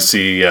would But you have.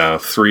 see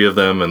 3 of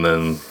them, and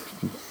then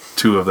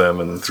 2 of them,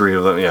 and then 3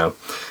 of them. Yeah,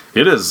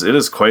 it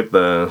is quite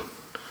the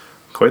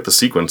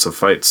sequence of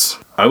fights.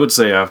 I would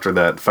say after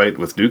that fight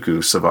with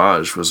Dooku,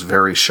 Savage was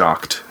very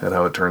shocked at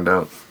how it turned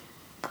out.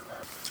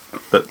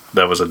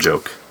 That was a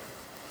joke.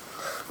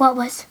 What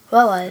was?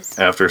 What was?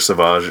 After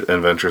Savage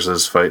and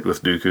Ventress's fight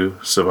with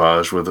Dooku,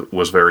 Savage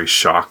was very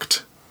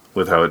shocked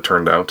with how it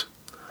turned out.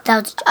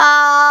 That was...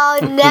 Oh,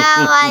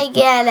 now I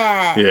get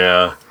it.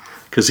 Yeah,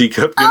 because he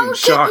kept getting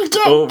shocked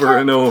over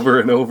and over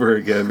and over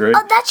again, right?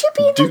 Oh, that should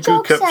be in the Dooku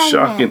joke kept segment.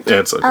 shocking. Yeah,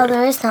 it's okay. Oh,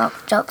 there is no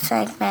joke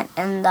segment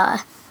in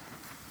the...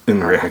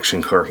 In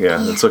Reaction Core,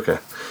 yeah, it's okay.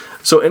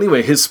 So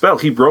anyway, his spell,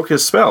 he broke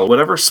his spell.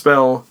 Whatever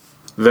spell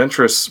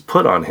Ventress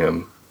put on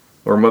him,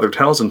 or Mother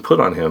Talzin put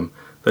on him,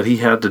 that he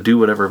had to do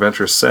whatever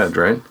Ventress said,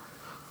 right?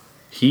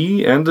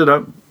 He ended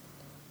up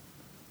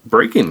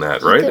breaking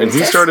that, right? And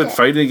he started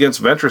fighting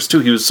against Ventress too.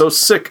 He was so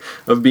sick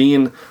of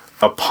being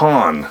a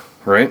pawn,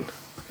 right?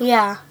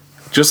 Yeah.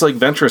 Just like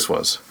Ventress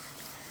was,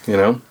 you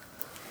know?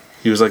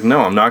 He was like,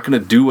 no, I'm not going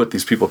to do what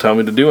these people tell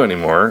me to do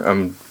anymore.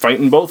 I'm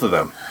fighting both of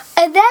them.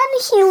 And then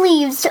he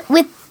leaves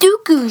with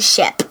Dooku's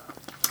ship.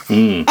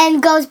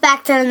 And goes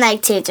back to the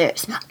Night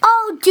Sisters.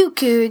 Oh,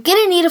 Dooku, you're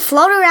gonna need to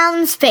float around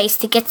in space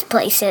to get to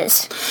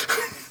places.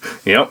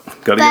 Yep,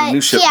 got to get a new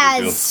But ship.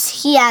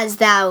 he has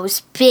those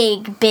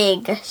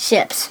big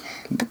ships.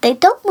 But they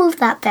don't move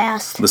that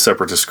fast. The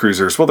Separatist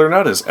cruisers, well, they're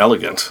not as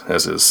elegant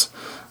as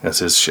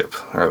his ship,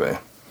 are they?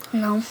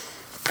 No.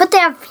 But they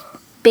have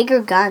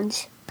bigger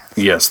guns.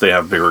 Yes, they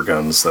have bigger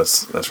guns.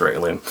 That's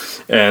right, Lynn.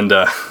 And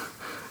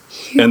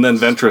then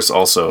Ventress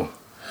also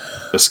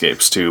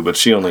escapes too, but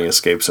she only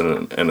escapes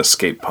in an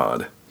escape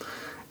pod.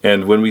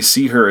 And when we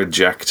see her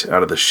eject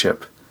out of the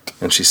ship,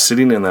 and she's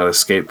sitting in that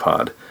escape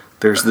pod,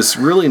 there's this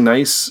really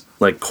nice,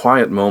 like,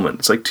 quiet moment.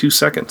 It's like 2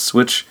 seconds,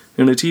 which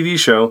in a TV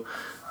show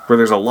where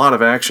there's a lot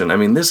of action. I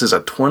mean, this is a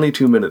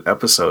 22-minute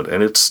episode,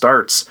 and it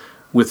starts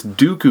with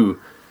Dooku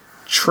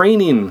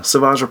training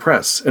Savage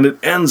Opress, and it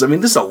ends. I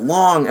mean, this is a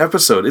long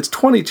episode. It's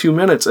 22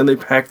 minutes, and they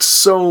packed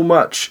so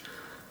much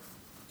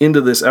into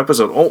this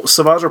episode. Oh,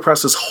 Savage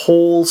Opress's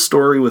whole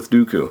story with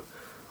Dooku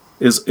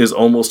is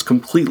almost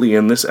completely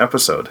in this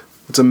episode.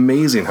 It's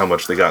amazing how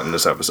much they got in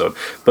this episode.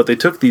 But they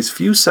took these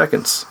few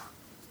seconds,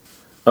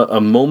 a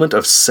moment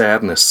of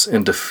sadness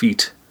and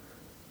defeat,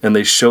 and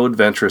they showed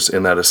Ventress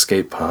in that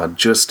escape pod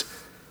just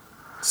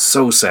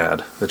so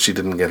sad that she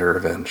didn't get her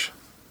revenge.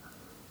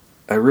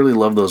 I really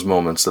love those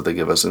moments that they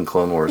give us in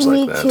Clone Wars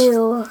like that.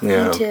 Too.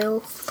 Yeah. Me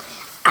too.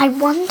 I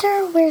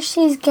wonder where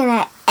she's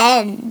gonna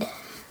end.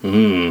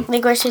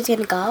 Like where she's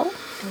gonna go?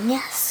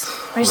 Yes.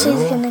 Where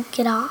she's gonna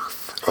get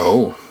off.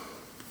 Oh.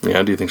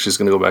 Yeah, do you think she's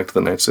going to go back to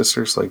the Night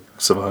Sisters like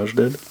Savage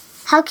did?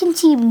 how can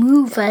she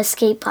move a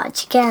escape pod?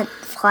 She can't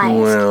fly.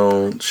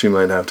 Well, she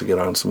might have to get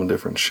on some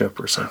different ship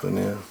or something,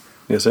 yeah.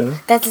 Yes, Anna?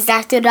 That's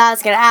exactly what I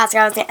was gonna ask.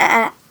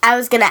 I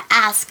was gonna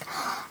ask,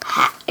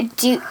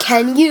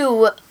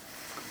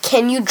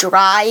 can you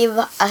drive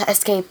a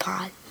escape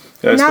pod?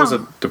 Yeah, I No. suppose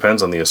it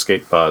depends on the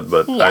escape pod,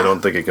 but I Yeah.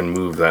 don't think it can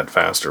move that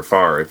fast or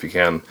far if you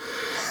can.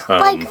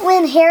 Like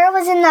when Hera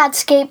was in that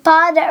escape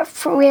pod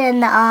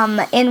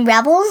in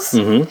Rebels,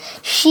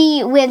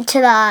 she went to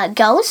the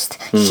Ghost.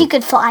 She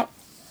could fly.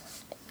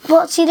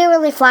 Well, she didn't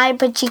really fly,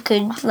 but she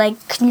could like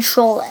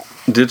control it.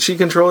 Did she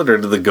control it, or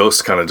did the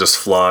ghost kind of just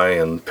fly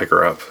and pick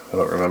her up? I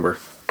don't remember.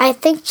 I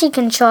think she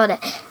controlled it.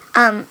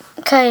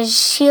 Cause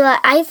Sheila,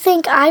 I don't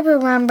think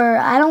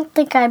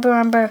I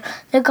remember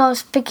the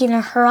ghost picking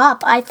her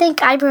up. I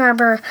think I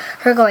remember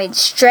her going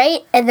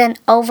straight and then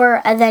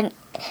over and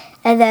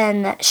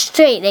then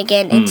straight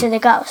again into the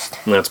ghost.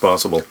 That's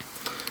possible.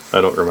 I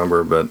don't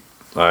remember, but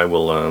I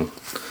will.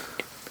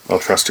 I'll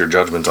trust your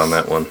judgment on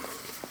that one.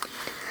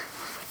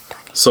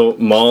 So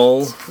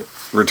Maul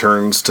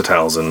returns to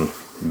Talzin,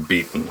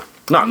 beaten.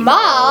 Not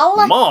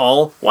Maul?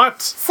 Maul.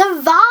 What?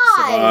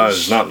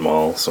 Savage! Not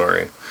Maul.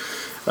 Sorry.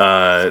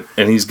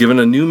 And he's given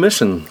a new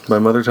mission by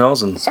Mother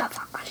Talzin.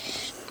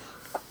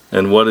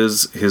 And what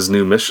is his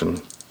new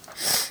mission?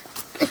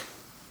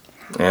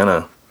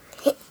 Anna.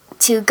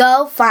 To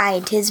go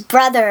find his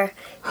brother,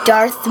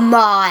 Darth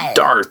Maul.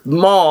 Darth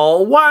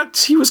Maul?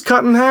 What? He was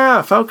cut in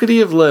half. How could he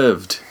have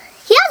lived?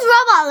 He has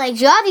robot legs.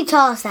 You already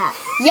told us that.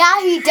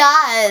 Yeah, he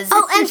does.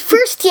 Oh, and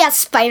first he has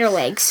spider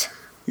legs.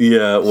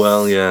 Yeah,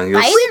 well, yeah. he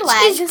was- Spider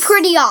legs. It's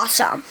pretty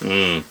awesome.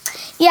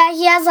 Yeah,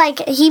 he has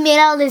he made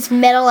out of this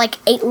metal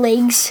 8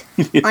 legs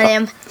on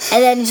him,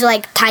 and then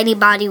just tiny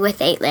body with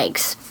 8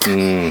 legs.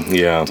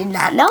 yeah. Did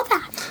not know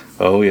that.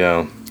 Oh,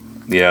 yeah.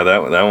 Yeah,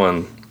 that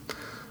one.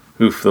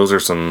 Oof, those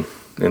are some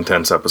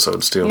intense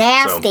episodes, too.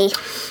 Nasty.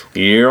 So,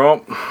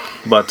 yep.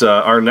 But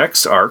our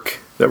next arc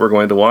that we're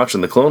going to watch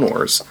in the Clone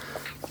Wars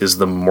is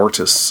the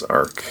Mortis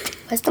arc.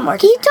 What's the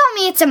market? He told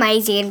me it's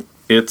amazing.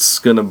 It's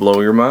going to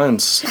blow your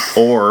minds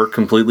or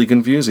completely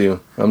confuse you.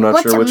 I'm not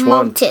What's sure which a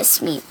one.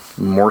 Mortis mean?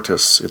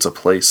 Mortis. It's a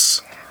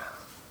place.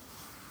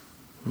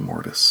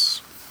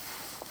 Mortis.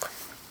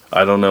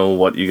 I don't know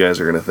what you guys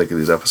are going to think of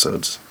these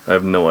episodes. I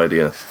have no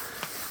idea.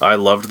 I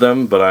loved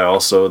them, but they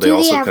also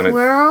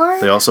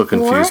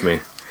confused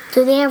me.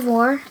 Do they have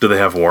war? Do they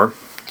have war?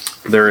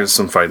 There is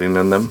some fighting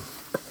in them.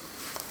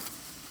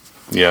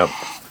 Yep.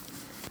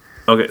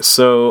 Okay,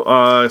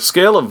 so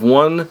scale of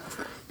 1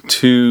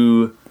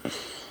 to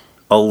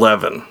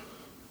 11. I'm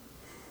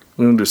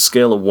going to do a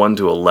scale of 1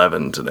 to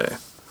 11 today.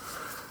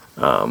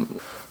 What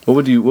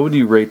would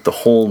you rate the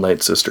whole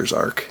Night Sisters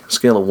arc?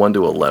 Scale of 1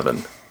 to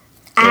 11.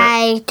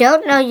 I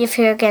don't know if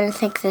you're going to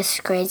think this is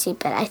crazy,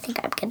 but I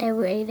think I'm going to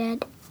rate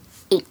it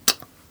 8.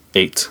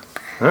 8.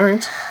 All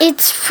right.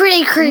 It's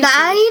pretty crazy.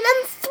 9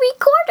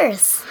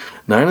 3/4.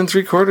 9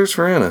 3/4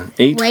 for Anna.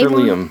 8 Way for more.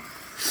 Liam.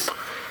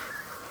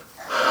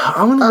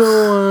 I'm gonna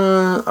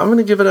go. I'm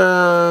gonna give it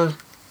a.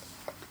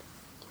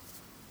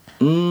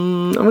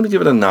 I'm gonna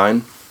give it a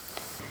 9.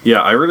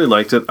 Yeah, I really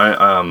liked it.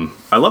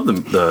 I love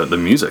the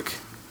music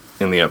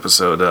in the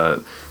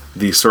episode.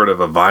 The sort of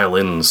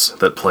violins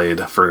that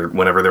played for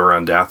whenever they were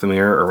on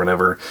Dathomir or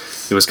whenever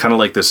it was kind of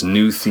like this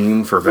new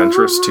theme for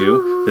Ventress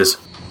too. This.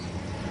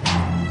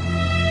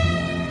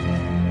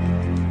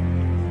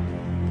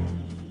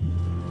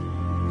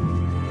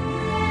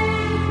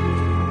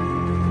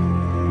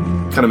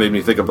 Kind of made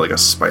me think of like a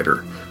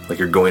spider, like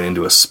you're going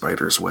into a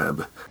spider's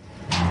web.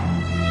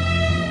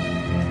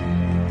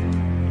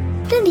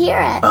 Didn't hear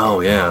it.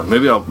 Oh yeah,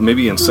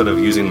 maybe instead of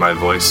using my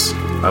voice,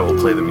 I will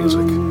play the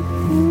music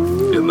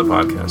in the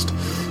podcast.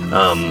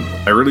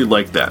 I really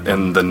like that,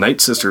 and the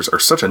Night Sisters are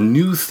such a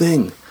new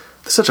thing,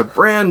 such a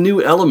brand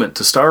new element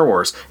to Star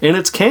Wars, and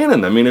it's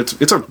canon. I mean,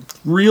 it's a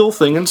real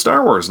thing in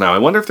Star Wars now. I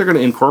wonder if they're going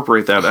to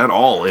incorporate that at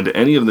all into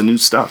any of the new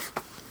stuff.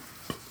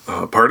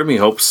 Part of me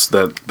hopes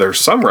that there's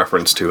some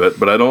reference to it,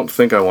 but I don't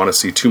think I want to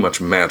see too much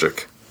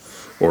magic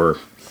or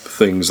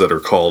things that are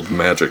called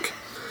magic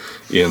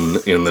in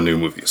the new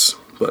movies.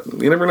 But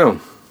you never know.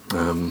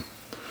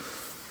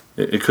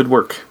 It could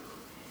work.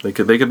 They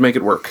could make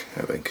it work,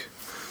 I think.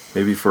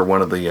 Maybe for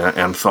one of the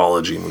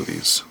anthology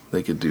movies,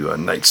 they could do a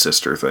Night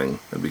Sister thing.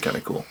 That'd be kind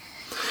of cool.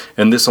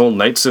 And this whole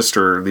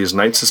these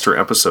Night Sister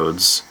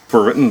episodes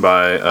were written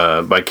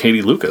by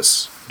Katie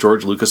Lucas,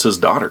 George Lucas's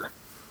daughter,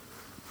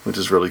 which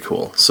is really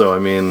cool. So I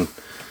mean,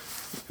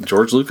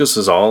 George Lucas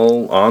is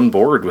all on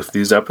board with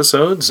these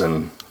episodes,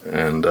 and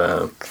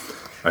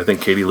I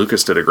think Katie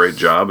Lucas did a great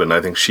job, and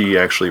I think she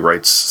actually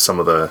writes some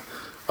of the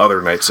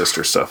other Night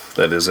Sister stuff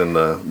that is in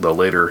the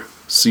later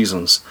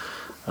seasons,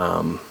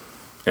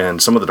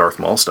 and some of the Darth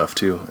Maul stuff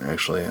too.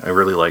 Actually, I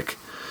really like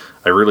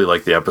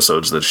the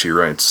episodes that she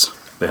writes.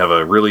 They have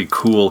a really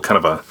cool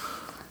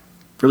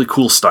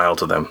style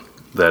to them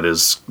that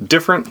is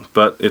different,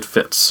 but it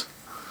fits.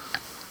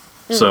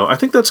 So I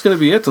think that's going to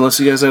be it. Unless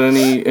you guys had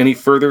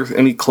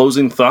any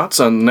closing thoughts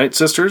on Night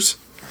Sisters?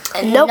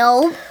 Nope.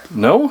 No.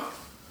 No?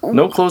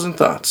 No closing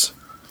thoughts.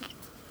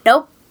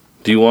 Nope.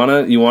 Do you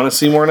wanna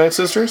see more Night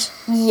Sisters,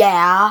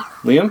 Yeah.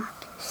 Liam?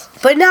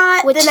 But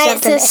not Which the Night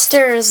is the next-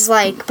 Sisters,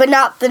 but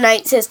not the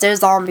Night Sisters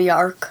zombie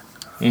arc.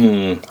 I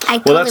Well,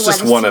 totally that's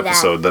just wanna one see that.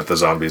 episode that the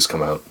zombies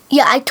come out.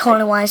 Yeah, I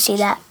totally want to see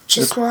that.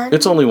 Just one?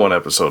 It's only one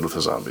episode with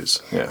the zombies.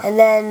 Yeah. And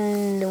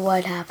then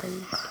what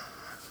happened?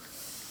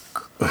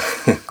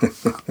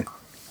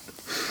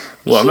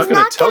 Well, I'm not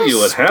going to tell you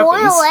what happens.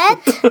 Spoil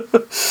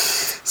it.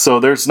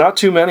 So there's not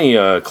too many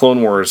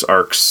Clone Wars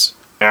arcs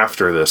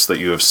after this that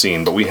you have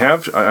seen, but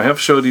I have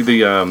showed you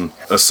the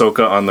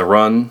Ahsoka on the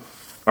Run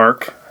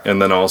arc,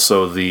 and then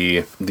also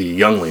the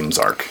Younglings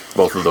arc,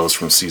 both of those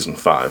from season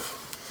 5.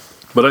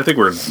 But I think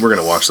we're going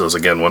to watch those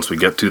again once we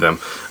get to them.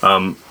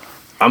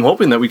 I'm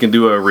hoping that we can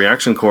do a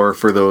reaction core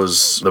for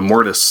the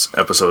Mortis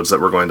episodes that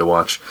we're going to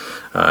watch.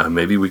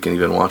 Maybe we can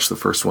even watch the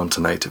first one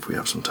tonight if we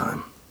have some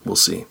time. We'll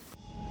see.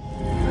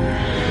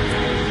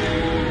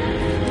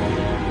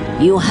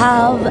 You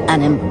have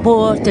an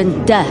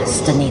important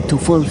destiny to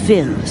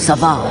fulfill,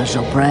 Savage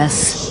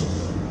Opress.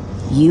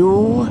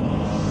 You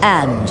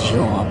and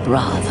your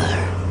brother.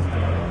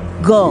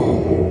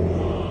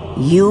 Go.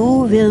 You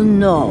will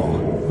know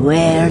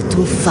where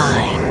to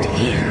find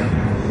him.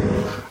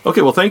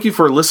 Okay, well, thank you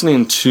for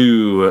listening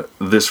to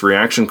this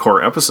Reaction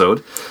Core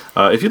episode.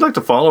 If you'd like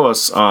to follow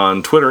us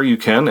on Twitter, you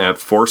can at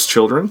Force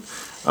Children.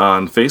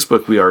 On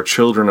Facebook, we are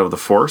Children of the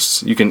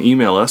Force. You can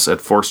email us at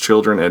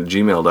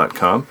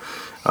forcechildren@gmail.com.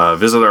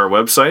 Visit our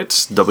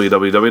website,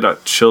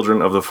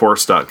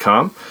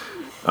 www.childrenoftheforce.com.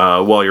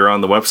 While you're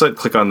on the website,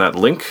 click on that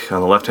link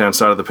on the left-hand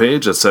side of the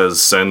page that says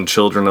Send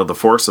Children of the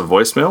Force a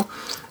voicemail,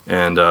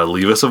 and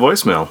leave us a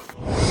voicemail.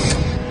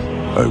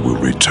 I will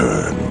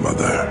return,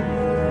 Mother.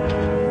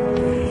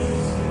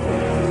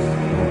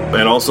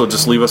 And also,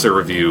 just leave us a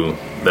review.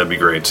 That'd be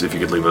great if you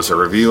could leave us a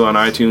review on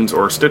iTunes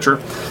or Stitcher.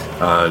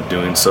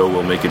 Doing so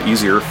will make it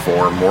easier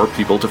for more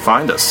people to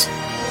find us.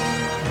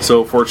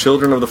 So, for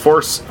Children of the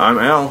Force, I'm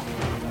Al.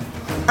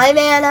 I'm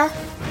Anna.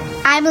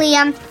 I'm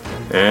Liam.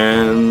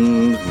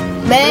 And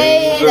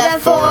May the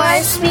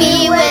Force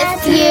be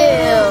with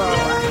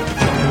you.